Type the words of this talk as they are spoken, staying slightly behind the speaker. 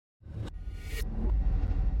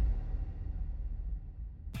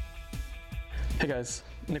Hey guys,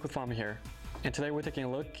 Nick with Fama here, and today we're taking a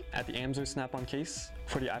look at the Amzer snap-on case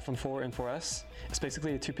for the iPhone 4 and 4S. It's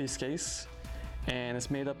basically a two-piece case, and it's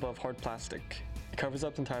made up of hard plastic. It covers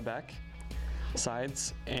up the entire back,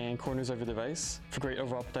 sides, and corners of your device for great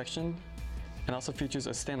overall protection, and also features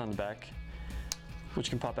a stand on the back, which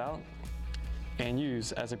can pop out and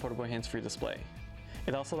use as a portable hands-free display.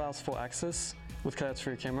 It also allows full access with cutouts for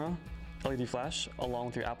your camera, LED flash along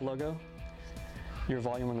with your Apple logo, your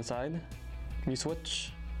volume on the side, mute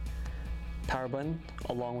switch, power button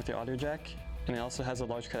along with your audio jack, and it also has a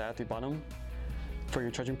large cutout at the bottom for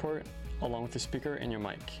your charging port along with your speaker and your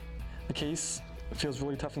mic. The case feels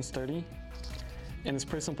really tough and sturdy, and it's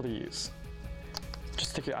pretty simple to use.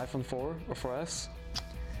 Just take your iPhone 4 or 4S,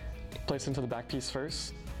 place it into the back piece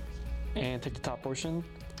first, and take the top portion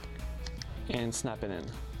and snap it in.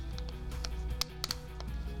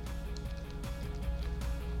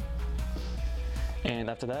 And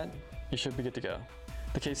after that, you should be good to go.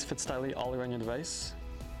 The case fits tightly all around your device,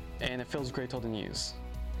 and it feels great holding use.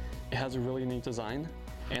 It has a really neat design,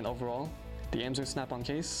 and overall, the Amzer snap-on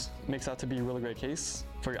case makes out to be a really great case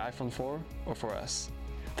for your iPhone 4 or 4S.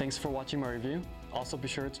 Thanks for watching my review. Also be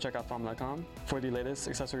sure to check out fama.com for the latest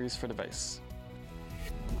accessories for the device.